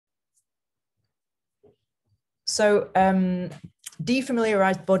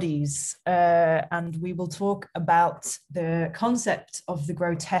Defamiliarized bodies, and we will talk about the concept of the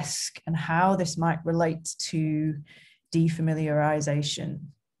grotesque and how this might relate to defamiliarization.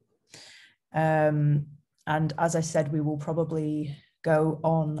 And as I said, we will probably go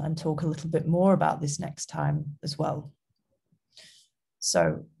on and talk a little bit more about this next time as well.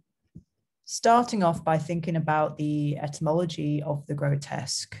 So, starting off by thinking about the etymology of the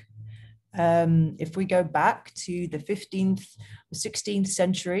grotesque. If we go back to the 15th or 16th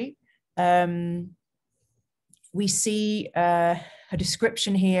century, we see a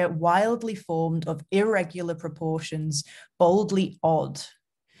description here: wildly formed, of irregular proportions, boldly odd.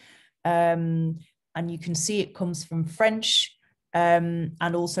 And you can see it comes from French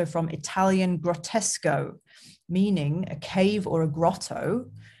and also from Italian grotesco, meaning a cave or a grotto.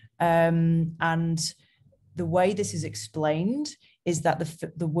 And the way this is explained is that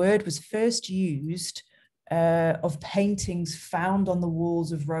the word was first used of paintings found on the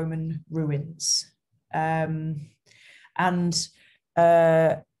walls of Roman ruins. It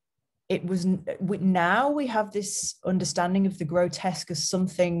was, now we have this understanding of the grotesque as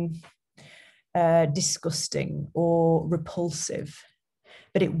something disgusting or repulsive,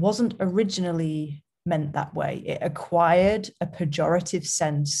 but it wasn't originally meant that way. It acquired a pejorative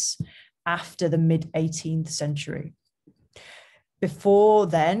sense after the mid-18th century. Before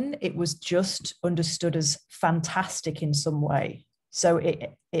then, it was just understood as fantastic in some way. So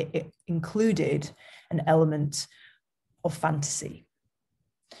it included an element of fantasy.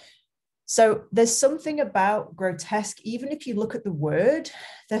 So there's something about grotesque, even if you look at the word,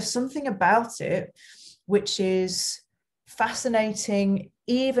 there's something about it which is fascinating,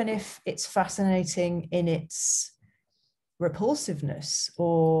 even if it's fascinating in its repulsiveness,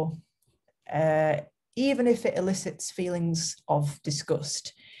 or even if it elicits feelings of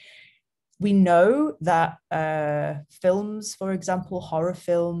disgust. We know that films, for example, horror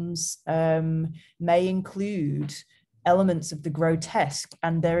films, may include elements of the grotesque,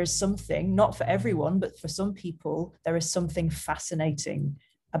 and there is something, not for everyone, but for some people, there is something fascinating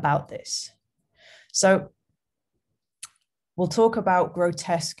about this. So we'll talk about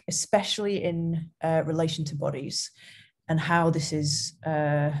grotesque, especially in relation to bodies, and how this is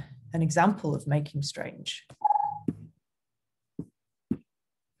an example of making strange.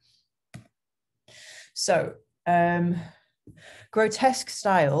 So grotesque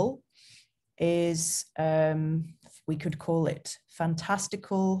style is, we could call it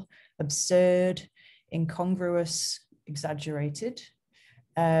fantastical, absurd, incongruous, exaggerated,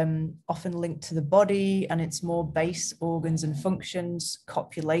 often linked to the body and its more base organs and functions,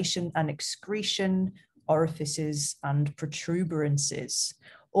 copulation and excretion, orifices and protuberances,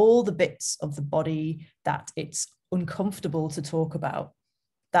 all the bits of the body that it's uncomfortable to talk about.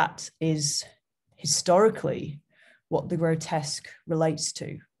 That is historically what the grotesque relates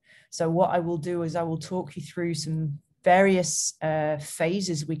to. So what I will do is I will talk you through some various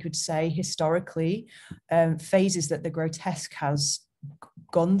phases, we could say, historically, phases that the grotesque has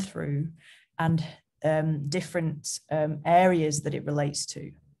gone through, and different areas that it relates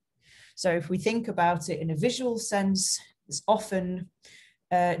to. So if we think about it in a visual sense, there's often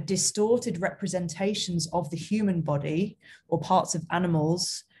distorted representations of the human body or parts of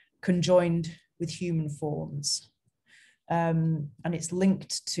animals conjoined with human forms. And it's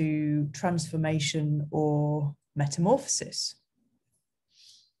linked to transformation or metamorphosis.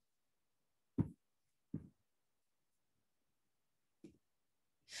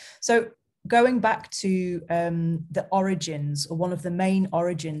 So going back to the origins, or one of the main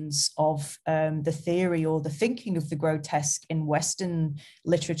origins of the theory or the thinking of the grotesque in Western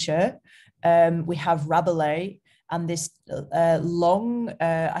literature, we have Rabelais and this long,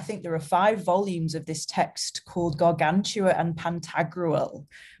 I think there are 5 volumes of this text called Gargantua and Pantagruel,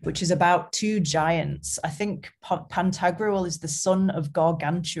 which is about 2 giants. I think Pantagruel is the son of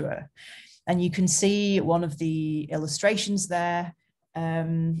Gargantua. And you can see one of the illustrations there,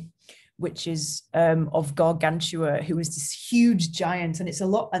 which is of Gargantua, who is this huge giant, and it's a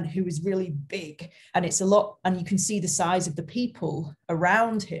lot, and who is really big, and it's a lot, and you can see the size of the people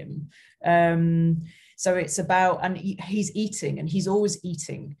around him. So it's about, and he's eating, and he's always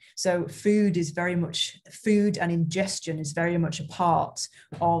eating. So food and ingestion is very much a part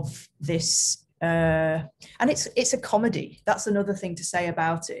of this. And it's a comedy. That's another thing to say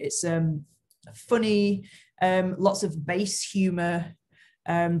about it. It's funny, lots of base humor.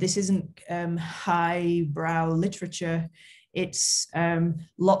 This isn't highbrow literature. It's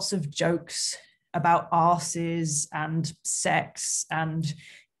lots of jokes about arses and sex and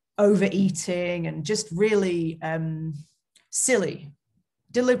overeating, and just really silly,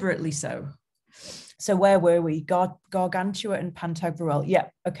 deliberately so. So where were we? Gargantua and Pantagruel. Yeah.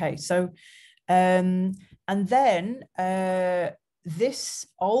 Okay. So, and then this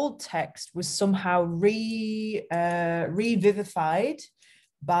old text was somehow revivified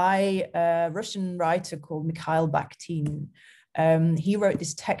by a Russian writer called Mikhail Bakhtin. He wrote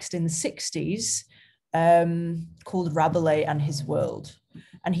this text in the 60s called Rabelais and His World.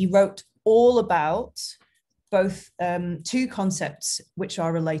 And he wrote all about both two concepts which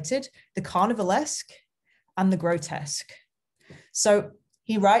are related, the carnivalesque and the grotesque. So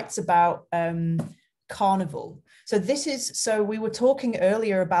he writes about carnival. So we were talking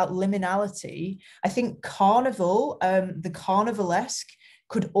earlier about liminality. I think carnival, the carnivalesque,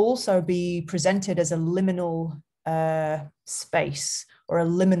 could also be presented as a liminal space or a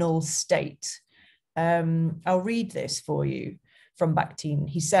liminal state. I'll read this for you from Bakhtin.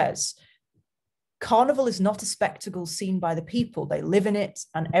 He says, "Carnival is not a spectacle seen by the people. They live in it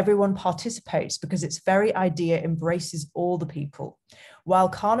and everyone participates because its very idea embraces all the people. While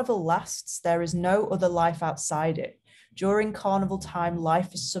carnival lasts, there is no other life outside it. During carnival time,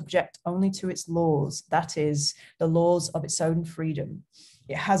 life is subject only to its laws, that is, the laws of its own freedom.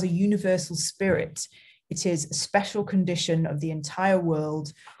 It has a universal spirit. It is a special condition of the entire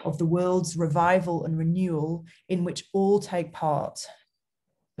world, of the world's revival and renewal, in which all take part.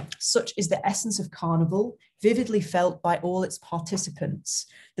 Such is the essence of carnival, vividly felt by all its participants.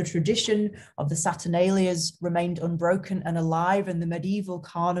 The tradition of the Saturnalias remained unbroken and alive in the medieval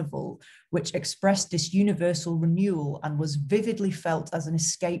carnival, which expressed this universal renewal and was vividly felt as an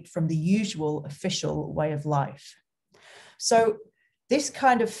escape from the usual official way of life." So this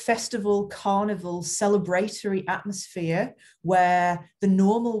kind of festival, carnival, celebratory atmosphere where the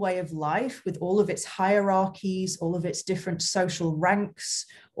normal way of life with all of its hierarchies, all of its different social ranks,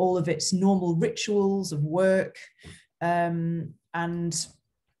 all of its normal rituals of work, and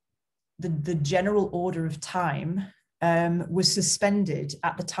the general order of time was suspended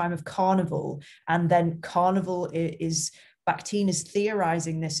at the time of carnival. And then carnival is, Bakhtin is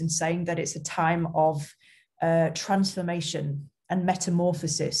theorizing this and saying that it's a time of transformation and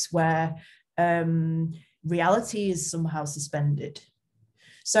metamorphosis where reality is somehow suspended.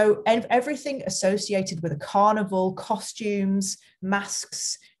 So everything associated with a carnival, costumes,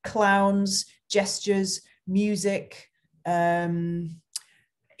 masks, clowns, gestures, music,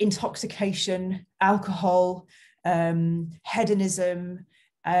 intoxication, alcohol, hedonism,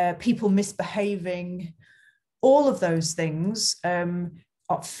 people misbehaving, all of those things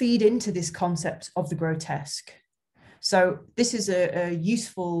feed into this concept of the grotesque. So this is a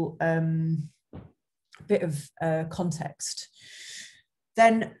useful bit of context.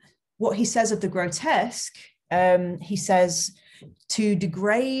 Then what he says of the grotesque, he says, to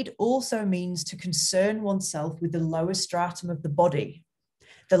degrade also means to concern oneself with the lower stratum of the body,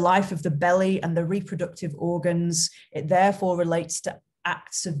 the life of the belly and the reproductive organs. It therefore relates to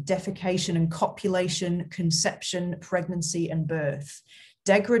acts of defecation and copulation, conception, pregnancy, and birth.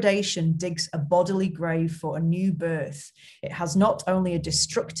 Degradation digs a bodily grave for a new birth. It has not only a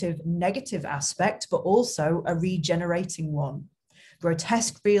destructive, negative aspect, but also a regenerating one.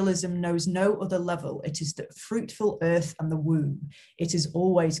 Grotesque realism knows no other level. It is the fruitful earth and the womb. It is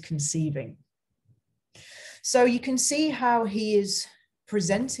always conceiving. So you can see how he is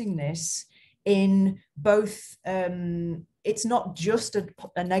presenting this in both, it's not just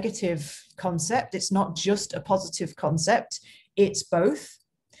a negative concept, it's not just a positive concept, it's both.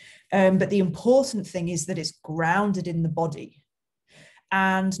 But the important thing is that it's grounded in the body.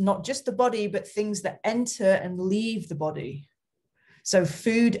 And not just the body, but things that enter and leave the body. So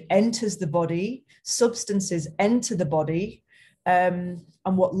food enters the body, substances enter the body, and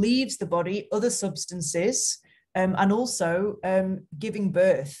what leaves the body, other substances, and also giving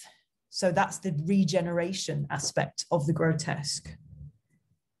birth. So that's the regeneration aspect of the grotesque.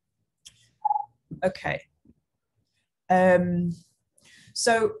 Okay.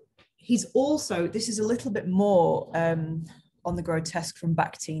 So he's also, this is a little bit more on the grotesque from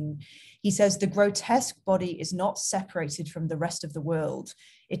Bakhtin. He says the grotesque body is not separated from the rest of the world.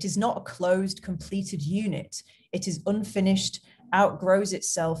 It is not a closed, completed unit. It is unfinished, outgrows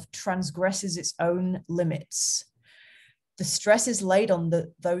itself, transgresses its own limits. The stress is laid on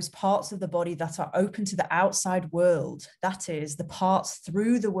those parts of the body that are open to the outside world. That is, the parts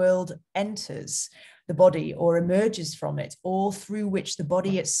through the world enters the body or emerges from it, or through which the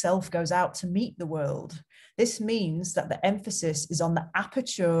body itself goes out to meet the world. This means that the emphasis is on the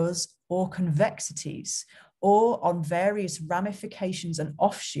apertures or convexities, or on various ramifications and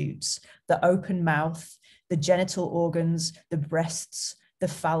offshoots, the open mouth, the genital organs, the breasts, the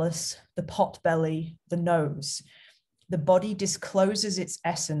phallus, the pot belly, the nose. The body discloses its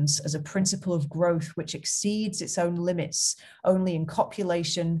essence as a principle of growth which exceeds its own limits only in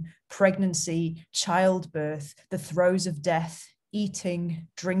copulation, pregnancy, childbirth, the throes of death, eating,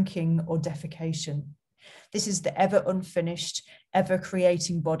 drinking, or defecation. This is the ever unfinished, ever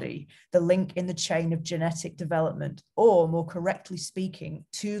creating body, the link in the chain of genetic development, or more correctly speaking,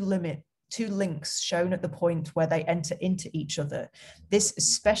 two links shown at the point where they enter into each other. This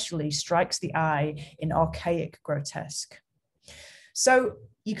especially strikes the eye in archaic grotesque. So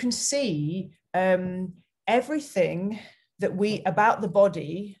you can see everything that about the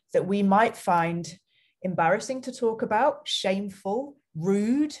body that we might find embarrassing to talk about, shameful,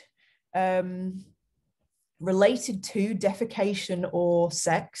 rude, related to defecation or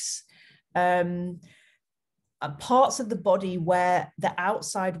sex, parts of the body where the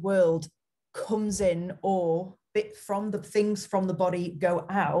outside world comes in or things from the body go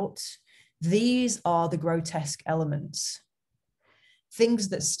out. These are the grotesque elements. Things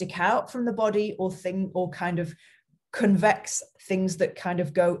that stick out from the body or kind of convex, things that kind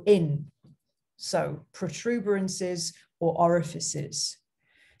of go in. So protuberances or orifices.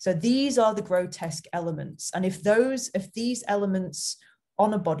 So these are the grotesque elements. And if these elements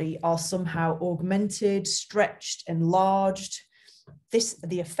on a body are somehow augmented, stretched, enlarged,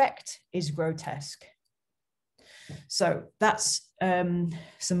 the effect is grotesque. So that's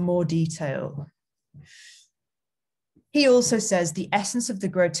some more detail. He also says the essence of the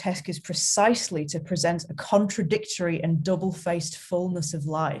grotesque is precisely to present a contradictory and double-faced fullness of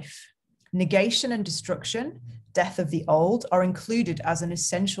life. Negation and destruction, death of the old, are included as an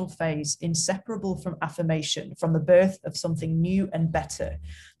essential phase, inseparable from affirmation, from the birth of something new and better.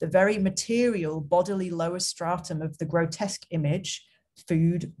 The very material bodily lower stratum of the grotesque image,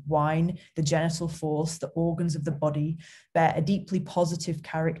 food, wine, the genital force, the organs of the body, bear a deeply positive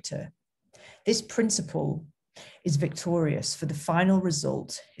character. This principle is victorious, for the final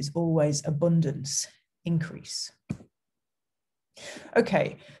result is always abundance, increase.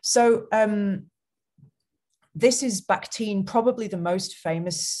 Okay, so this is Bakhtin, probably the most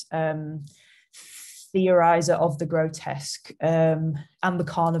famous theorizer of the grotesque and the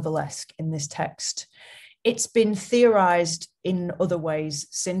carnivalesque in this text. It's been theorized in other ways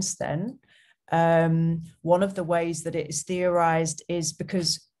since then. One of the ways that it is theorized is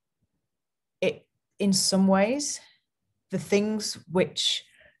because in some ways, the things which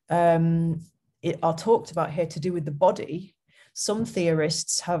are talked about here to do with the body, some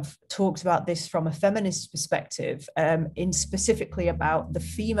theorists have talked about this from a feminist perspective, in specifically about the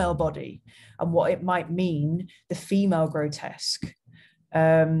female body and what it might mean, the female grotesque.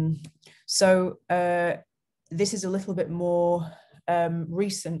 This is a little bit more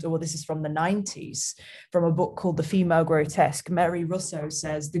recent, or this is from the 90s, from a book called The Female Grotesque. Mary Russo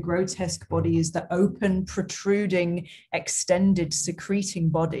says the grotesque body is the open, protruding, extended, secreting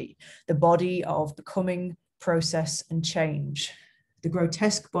body, the body of becoming, process, and change. The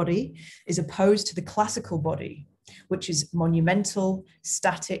grotesque body is opposed to the classical body, which is monumental,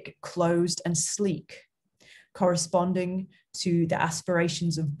 static, closed, and sleek, corresponding to the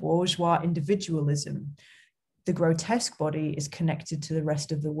aspirations of bourgeois individualism. The grotesque body is connected to the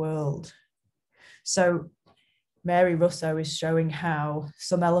rest of the world. So Mary Russo is showing how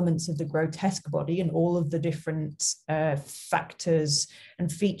some elements of the grotesque body and all of the different factors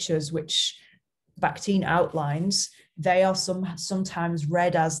and features which Bakhtin outlines, they are sometimes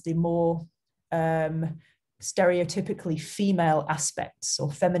read as the more stereotypically female aspects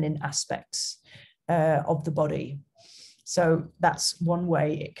or feminine aspects of the body. So that's one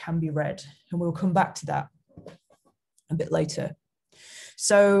way it can be read, and we'll come back to that a bit later.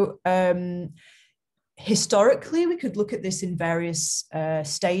 So historically, we could look at this in various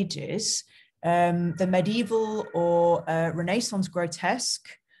stages. The medieval or Renaissance grotesque,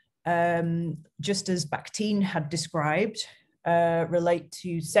 just as Bakhtin had described, relate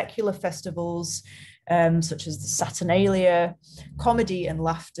to secular festivals such as the Saturnalia, comedy and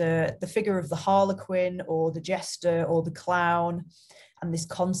laughter, the figure of the harlequin or the jester or the clown, and this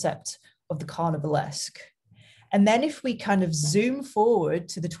concept of the carnivalesque. And then if we kind of zoom forward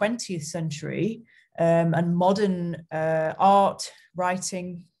to the 20th century and modern art,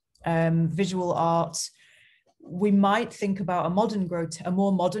 writing, visual art, we might think about a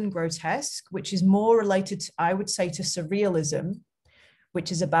more modern grotesque, which is more related, I would say, to surrealism,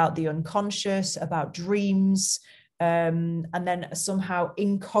 which is about the unconscious, about dreams, and then a somehow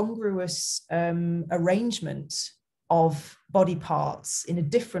incongruous arrangement of body parts in a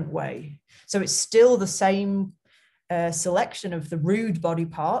different way. So it's still the same selection of the rude body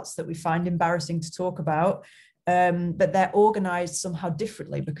parts that we find embarrassing to talk about, but they're organized somehow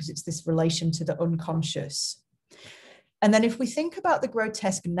differently because it's this relation to the unconscious. And then if we think about the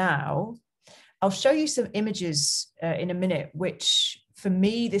grotesque now, I'll show you some images in a minute, which for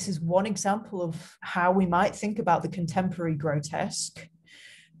me, this is one example of how we might think about the contemporary grotesque.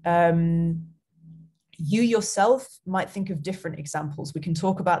 You yourself might think of different examples. We can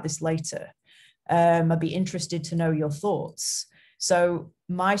talk about this later. I'd be interested to know your thoughts. So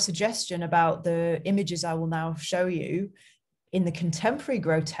my suggestion about the images I will now show you, in the contemporary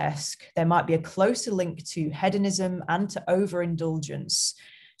grotesque, there might be a closer link to hedonism and to overindulgence,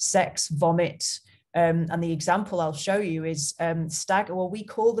 sex, vomit. And the example I'll show you is stag, well, we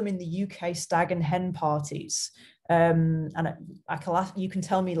call them in the UK stag and hen parties. And you can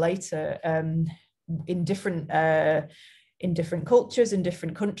tell me later, in different cultures, in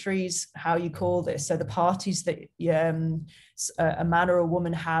different countries, how you call this. So the parties that a man or a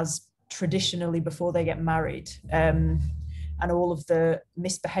woman has traditionally before they get married, and all of the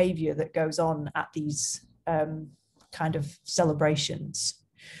misbehavior that goes on at these kind of celebrations.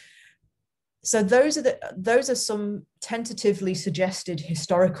 So those are some tentatively suggested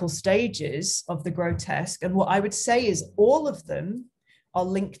historical stages of the grotesque. And what I would say is all of them are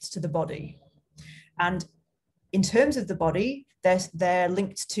linked to the body. And in terms of the body, they're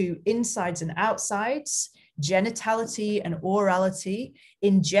linked to insides and outsides, genitality and orality,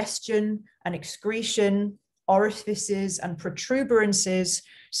 ingestion and excretion, orifices and protuberances,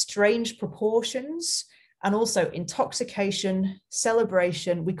 strange proportions, and also intoxication,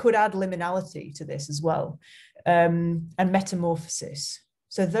 celebration. We could add liminality to this as well, and metamorphosis.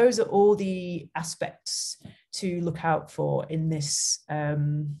 So those are all the aspects to look out for in this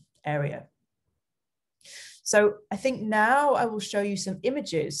area. So I think now I will show you some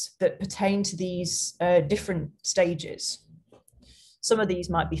images that pertain to these different stages. Some of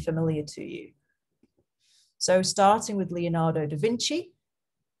these might be familiar to you. So starting with Leonardo da Vinci,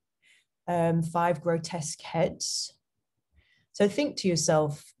 5 grotesque heads. So think to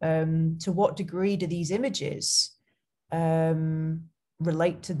yourself, to what degree do these images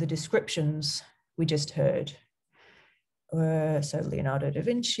relate to the descriptions we just heard? So Leonardo da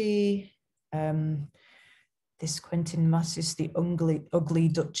Vinci, this Quentin Massis, the ugly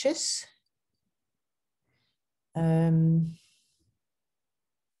Duchess. And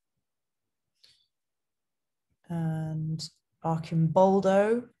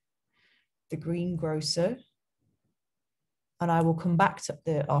Archimboldo, the greengrocer. And I will come back to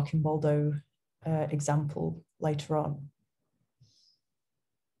the Archimboldo example later on.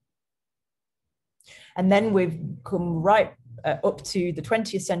 And then we've come right up to the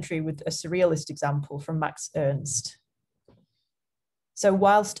 20th century with a surrealist example from Max Ernst. So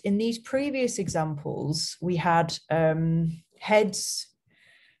whilst in these previous examples, we had heads,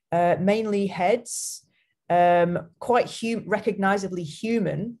 mainly heads, quite recognizably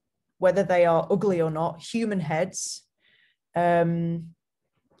human, whether they are ugly or not, human heads. And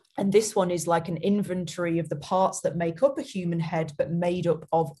this one is like an inventory of the parts that make up a human head, but made up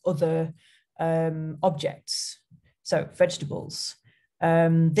of other objects. So vegetables.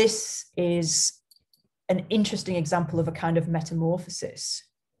 This is an interesting example of a kind of metamorphosis,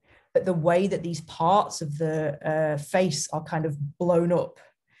 but the way that these parts of the face are kind of blown up,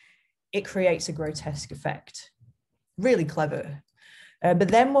 it creates a grotesque effect. Really clever. But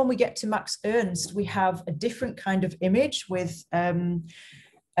then when we get to Max Ernst, we have a different kind of image with a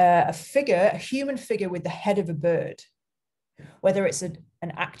human figure with the head of a bird. Whether it's an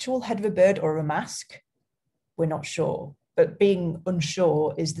actual head of a bird or a mask, we're not sure. But being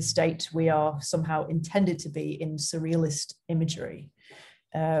unsure is the state we are somehow intended to be in surrealist imagery.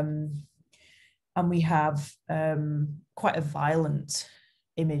 And we have quite a violent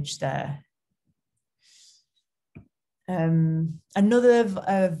image there. Another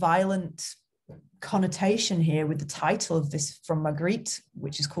violent connotation here with the title of this from Magritte,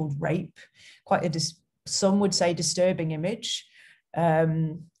 which is called Rape, quite some would say disturbing image.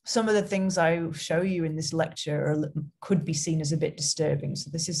 Some of the things I show you in this lecture could be seen as a bit disturbing.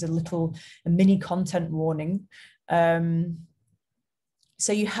 So this is a mini content warning. So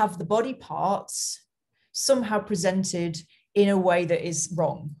you have the body parts somehow presented in a way that is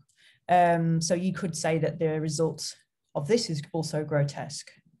wrong. So you could say that the result of this is also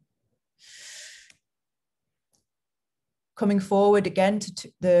grotesque. Coming forward again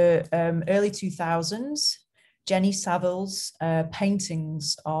to the early 2000s, Jenny Saville's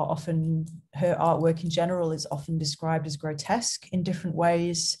paintings are often, her artwork in general is often described as grotesque in different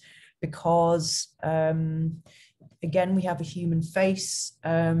ways because, again, we have a human face,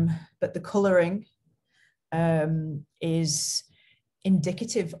 but the coloring is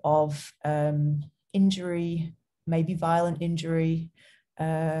indicative of injury, maybe violent injury.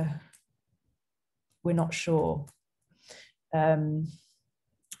 We're not sure. Going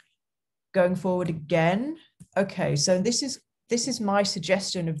forward again. Okay, so this is my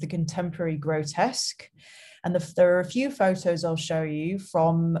suggestion of the contemporary grotesque. And there are a few photos I'll show you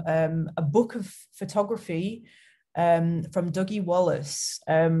from a book of photography from Dougie Wallace,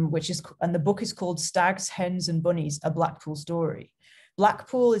 and the book is called Stags, Hens and Bunnies, A Blackpool Story.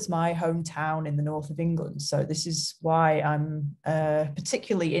 Blackpool is my hometown in the north of England. So this is why I'm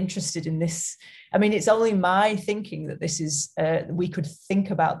particularly interested in this. I mean, it's only my thinking that this is, we could think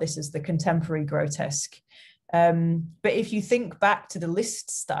about this as the contemporary grotesque. But if you think back to the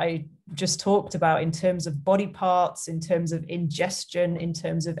lists that I just talked about in terms of body parts, in terms of ingestion, in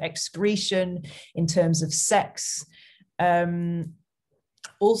terms of excretion, in terms of sex,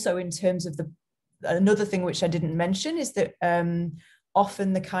 also in terms of another thing which I didn't mention is that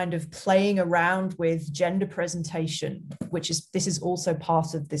often the kind of playing around with gender presentation, this is also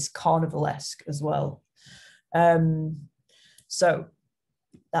part of this carnivalesque as well. So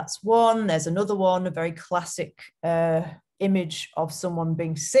that's one. There's another one, a very classic image of someone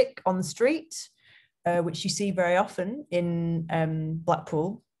being sick on the street, which you see very often in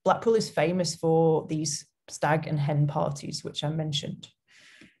Blackpool. Blackpool is famous for these stag and hen parties, which I mentioned.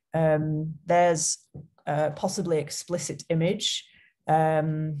 There's a possibly explicit image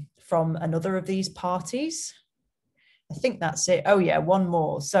from another of these parties. I think that's it. Oh yeah, one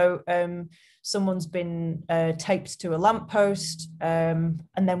more. So someone's been taped to a lamppost, and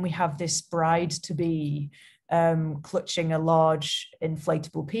then we have this bride-to-be clutching a large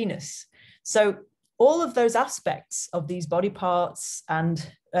inflatable penis. So all of those aspects of these body parts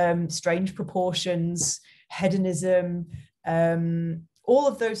and strange proportions, hedonism, all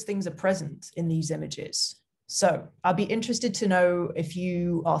of those things are present in these images. So I'll be interested to know if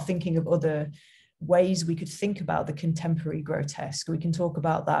you are thinking of other ways we could think about the contemporary grotesque. We can talk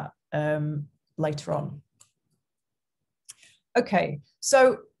about that later on. Okay,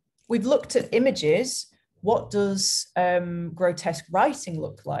 so we've looked at images. What does grotesque writing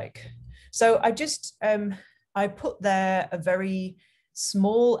look like? So I put there a very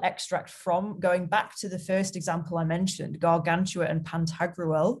small extract from, going back to the first example I mentioned, Gargantua and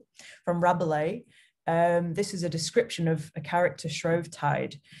Pantagruel from Rabelais. This is a description of a character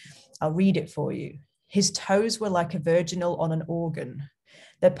Shrovetide. I'll read it for you. His toes were like a virginal on an organ.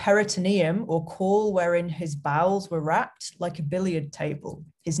 The peritoneum, or caul wherein his bowels were wrapped, like a billiard table.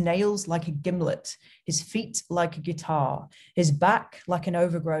 His nails like a gimlet. His feet like a guitar. His back like an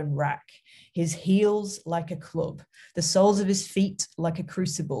overgrown rack. His heels like a club. The soles of his feet like a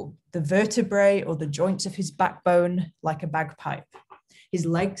crucible. The vertebrae, or the joints of his backbone, like a bagpipe. His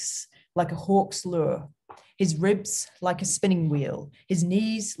legs like a hawk's lure. His ribs like a spinning wheel, his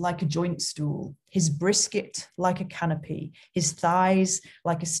knees like a joint stool, his brisket like a canopy, his thighs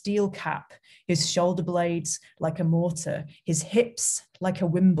like a steel cap, his shoulder blades like a mortar, his hips like a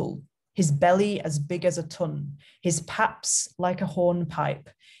wimble, his belly as big as a tun, his paps like a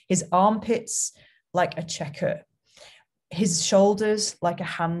hornpipe, his armpits like a checker, his shoulders like a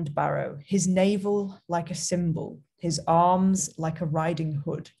hand barrow, his navel like a cymbal, his arms like a riding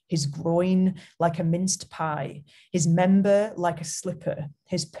hood, his groin like a minced pie, his member like a slipper,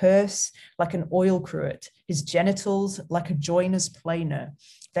 his purse like an oil cruet, his genitals like a joiner's planer,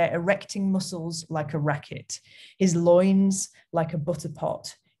 their erecting muscles like a racket, his loins like a butter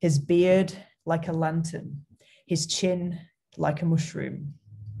pot, his beard like a lantern, his chin like a mushroom.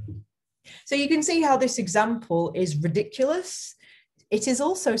 So you can see how this example is ridiculous. It is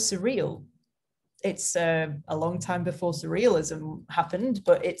also surreal. It's a long time before surrealism happened,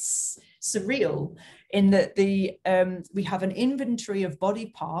 but it's surreal in that we have an inventory of body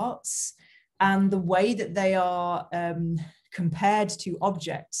parts, and the way that they are compared to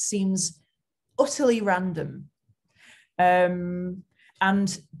objects seems utterly random. But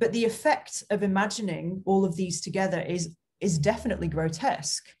the effect of imagining all of these together is definitely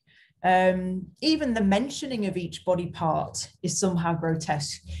grotesque. Even the mentioning of each body part is somehow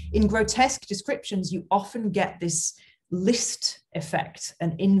grotesque. In grotesque descriptions, you often get this list effect,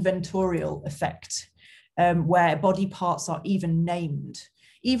 an inventorial effect, where body parts are even named.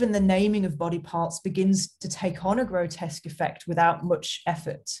 Even the naming of body parts begins to take on a grotesque effect without much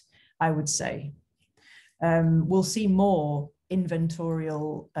effort, I would say. We'll see more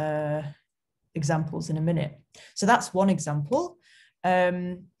inventorial examples in a minute. So that's one example.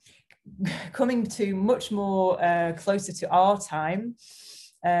 Coming to much more closer to our time,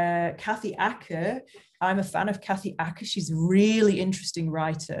 Kathy Acker. I'm a fan of Kathy Acker. She's a really interesting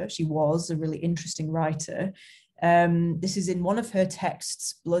writer. She was a really interesting writer. This is in one of her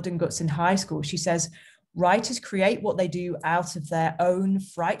texts, Blood and Guts in High School. She says, Writers create what they do out of their own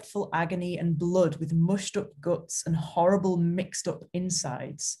frightful agony and blood with mushed up guts and horrible mixed up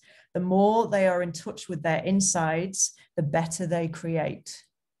insides. The more they are in touch with their insides, the better they create.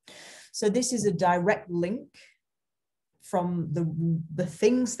 So this is a direct link from the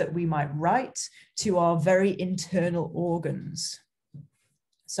things that we might write to our very internal organs.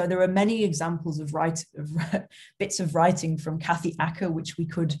 So there are many examples of bits of writing from Kathy Acker, which we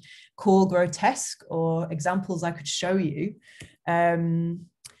could call grotesque, or examples I could show you. Here's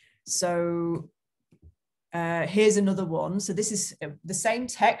another one. So this is the same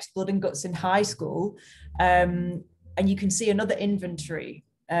text, Blood and Guts in High School. And you can see another inventory.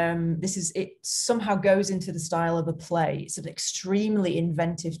 It somehow goes into the style of a play. It's an extremely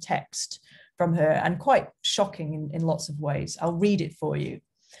inventive text from her and quite shocking in lots of ways. I'll read it for you.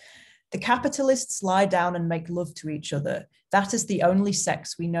 The capitalists lie down and make love to each other. That is the only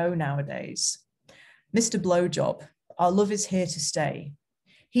sex we know nowadays. Mr. Blowjob, our love is here to stay.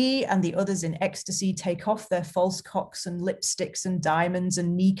 He and the others in ecstasy take off their false cocks and lipsticks and diamonds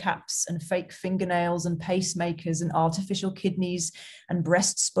and kneecaps and fake fingernails and pacemakers and artificial kidneys and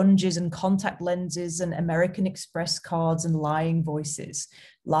breast sponges and contact lenses and American Express cards and lying voices.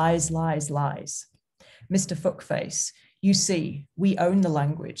 Lies, lies, lies. Mr. Fuckface, you see, we own the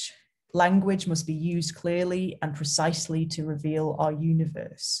language. Language must be used clearly and precisely to reveal our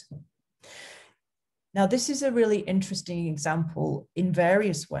universe. Now, this is a really interesting example in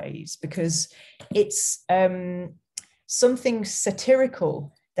various ways because it's something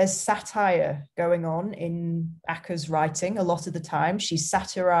satirical. There's satire going on in Acker's writing a lot of the time. She's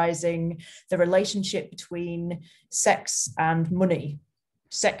satirizing the relationship between sex and money,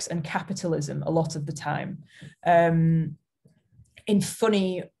 sex and capitalism a lot of the time. In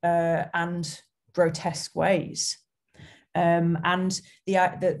funny and grotesque ways. And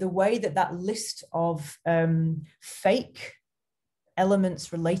the way that list of fake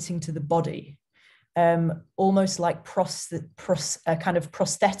elements relating to the body, almost like kind of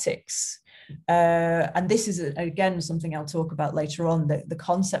prosthetics. And this is, again, something I'll talk about later on, the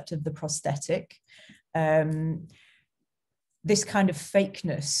concept of the prosthetic. This kind of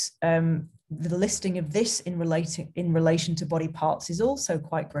fakeness, the listing of this in relation to body parts is also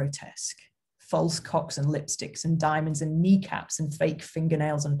quite grotesque. False cocks and lipsticks and diamonds and kneecaps and fake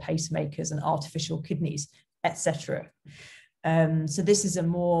fingernails and pacemakers and artificial kidneys, etc. So this is a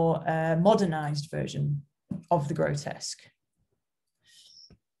more modernized version of the grotesque.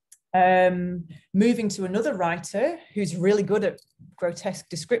 Moving to another writer who's really good at grotesque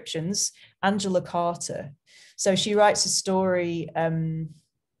descriptions, Angela Carter. So she writes a story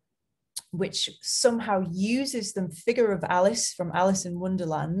which somehow uses the figure of Alice from Alice in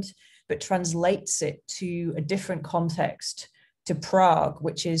Wonderland, but translates it to a different context, to Prague,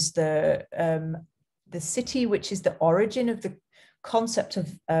 which is the city which is the origin of the concept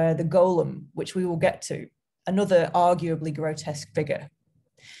of the golem, which we will get to, another arguably grotesque figure.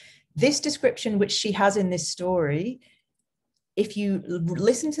 This description, which she has in this story, if you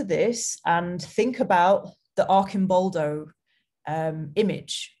listen to this and think about the Archimboldo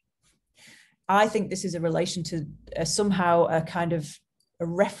image, I think this is a relation to somehow a kind of a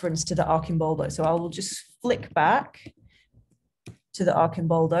reference to the Archimboldo. So I will just flick back to the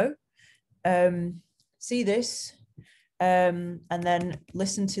Archimboldo, see this, and then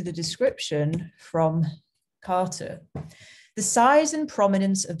listen to the description from Carter. The size and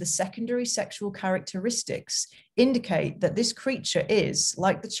prominence of the secondary sexual characteristics indicate that this creature is,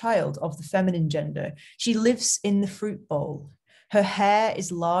 like the child of the feminine gender, she lives in the fruit bowl. Her hair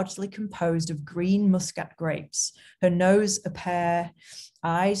is largely composed of green muscat grapes, her nose a pear,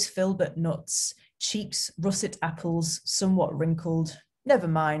 eyes filbert nuts, cheeks russet apples, somewhat wrinkled. Never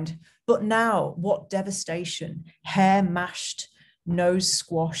mind. But now, what devastation. Hair mashed, nose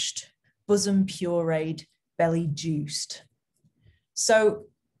squashed, bosom pureed, belly juiced. So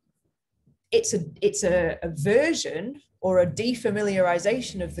it's a version or a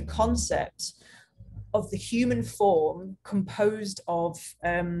defamiliarization of the concept of the human form composed of,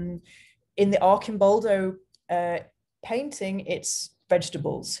 in the Archimboldo painting, it's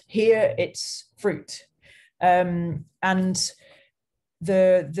vegetables. Here it's fruit. And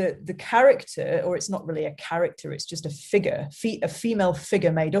the character, or it's not really a character, it's just a figure, a female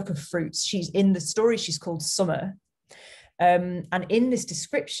figure made up of fruits. She's in the story, she's called Summer. And in this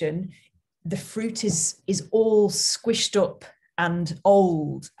description, the fruit is all squished up and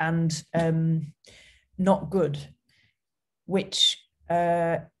old and not good, which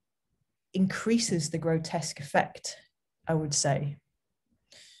increases the grotesque effect, I would say.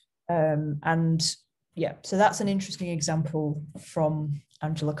 And yeah, so that's an interesting example from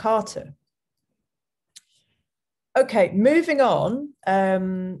Angela Carter. Okay, moving on.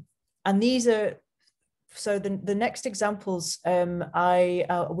 And these are, so the next examples, I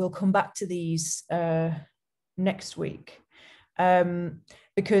will come back to these next week,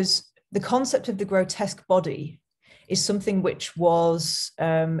 because the concept of the grotesque body is something which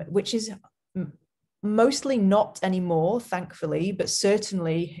is mostly not anymore, thankfully, but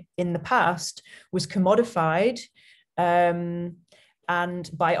certainly in the past was commodified, and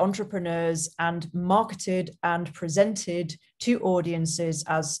by entrepreneurs, and marketed and presented to audiences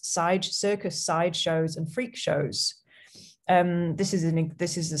as circus sideshows and freak shows. This is a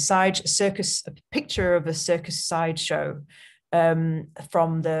picture of a circus sideshow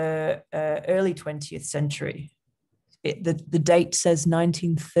from the early 20th century. The date says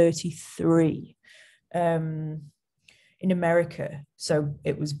 1933 in America. So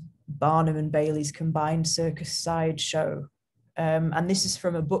it was Barnum and Bailey's combined circus sideshow. And this is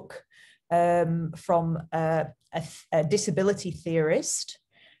from a book from a disability theorist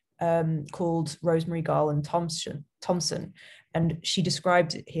called Rosemary Garland Thompson. And she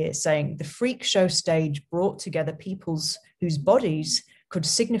described it here saying, the freak show stage brought together peoples whose bodies could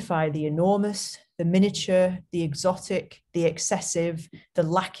signify the enormous, the miniature, the exotic, the excessive, the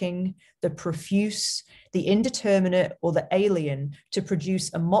lacking, the profuse, the indeterminate, or the alien, to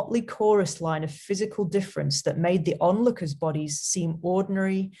produce a motley chorus line of physical difference that made the onlookers' bodies seem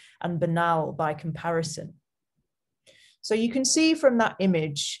ordinary and banal by comparison. So you can see from that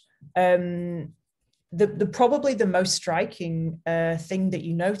image, probably the most striking thing that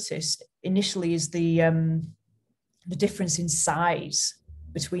you notice initially is the difference in size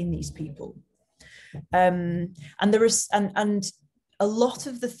between these people. And there is, and a lot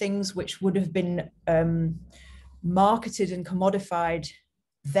of the things which would have been marketed and commodified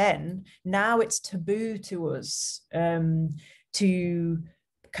then, now it's taboo to us to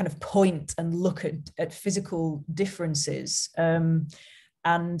kind of point and look at physical differences, and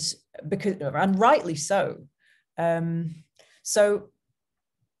rightly so. So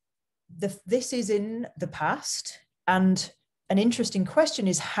this is in the past, and an interesting question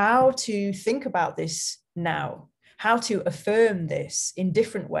is how to think about this now, how to affirm this in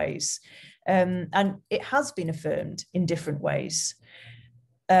different ways. And it has been affirmed in different ways.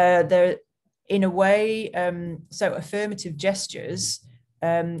 In a way, so affirmative gestures,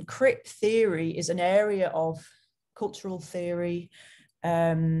 crip theory is an area of cultural theory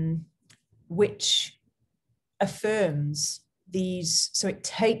which affirms these. So it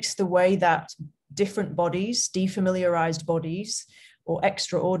takes the way that different bodies, defamiliarized bodies, or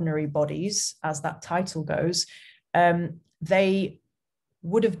extraordinary bodies, as that title goes, they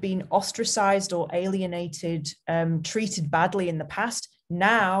would have been ostracized or alienated, treated badly in the past.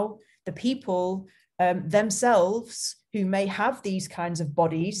 Now, the people themselves who may have these kinds of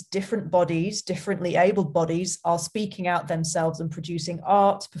bodies, differently abled bodies, are speaking out themselves and producing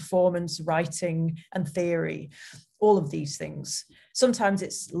art, performance, writing, and theory. All of these things. Sometimes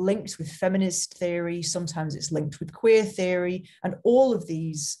it's linked with feminist theory, sometimes it's linked with queer theory, and all of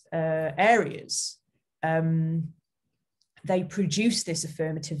these areas, they produce this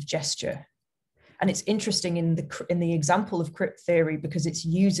affirmative gesture. And it's interesting in the example of crip theory because it's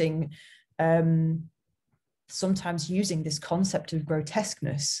using, sometimes using this concept of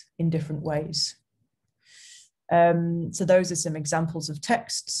grotesqueness in different ways. So those are some examples of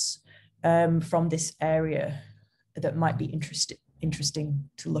texts from this area that might be interesting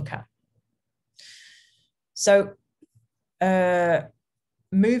to look at. So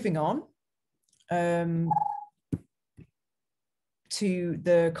moving on to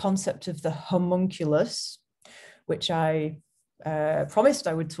the concept of the homunculus, which I promised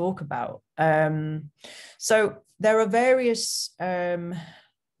I would talk about. So there are various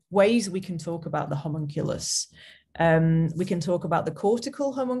ways we can talk about the homunculus. We can talk about the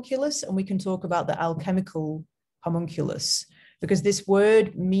cortical homunculus, and we can talk about the alchemical homunculus, because this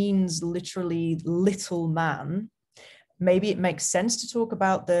word means literally little man. Maybe it makes sense to talk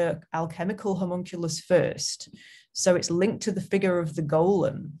about the alchemical homunculus first. So it's linked to the figure of the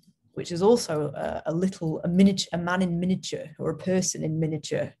golem, which is also a man in miniature, or a person in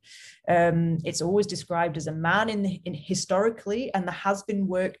miniature. It's always described as a man historically, and there has been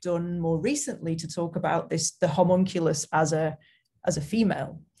work done more recently to talk about the homunculus as a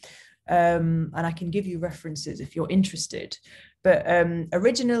female. And I can give you references if you're interested. But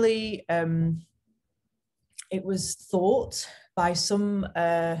originally, it was thought by some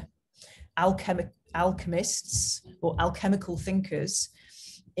alchemists or alchemical thinkers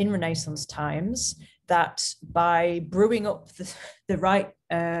in Renaissance times that by brewing up the right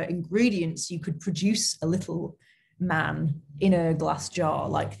ingredients, you could produce a little man in a glass jar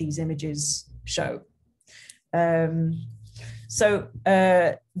like these images show. That's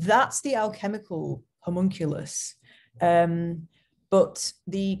the alchemical homunculus. But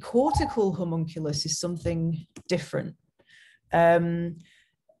the cortical homunculus is something different.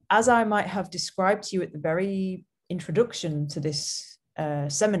 As I might have described to you at the very introduction to this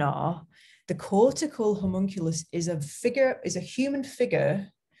seminar, the cortical homunculus is a human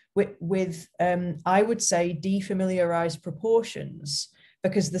figure with I would say, defamiliarized proportions,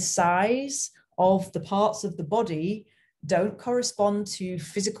 because the size of the parts of the body don't correspond to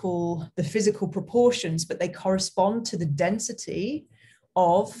the physical proportions, but they correspond to the density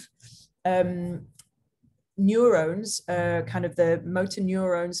of neurons, kind of the motor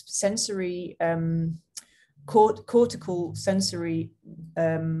neurons, sensory, cortical sensory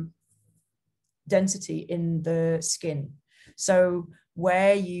density in the skin. So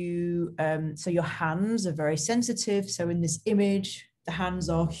where so your hands are very sensitive. So in this image, the hands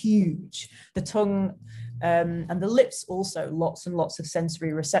are huge. The tongue and the lips also, lots and lots of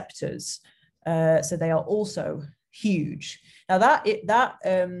sensory receptors. So they are also huge. Now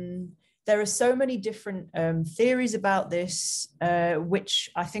there are so many different theories about this,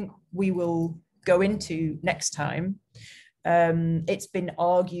 which I think we will go into next time. It's been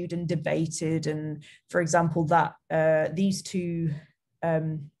argued and debated, and for example, that these two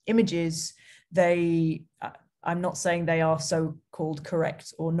images, I'm not saying they are so-called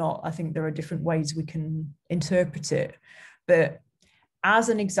correct or not. I think there are different ways we can interpret it, but as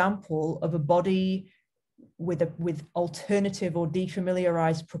an example of a body with alternative or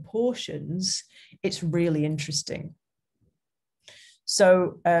defamiliarized proportions, it's really interesting.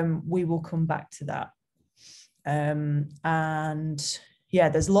 So we will come back to that. And yeah,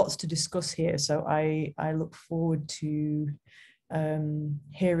 there's lots to discuss here. So I look forward to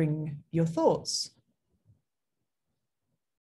hearing your thoughts.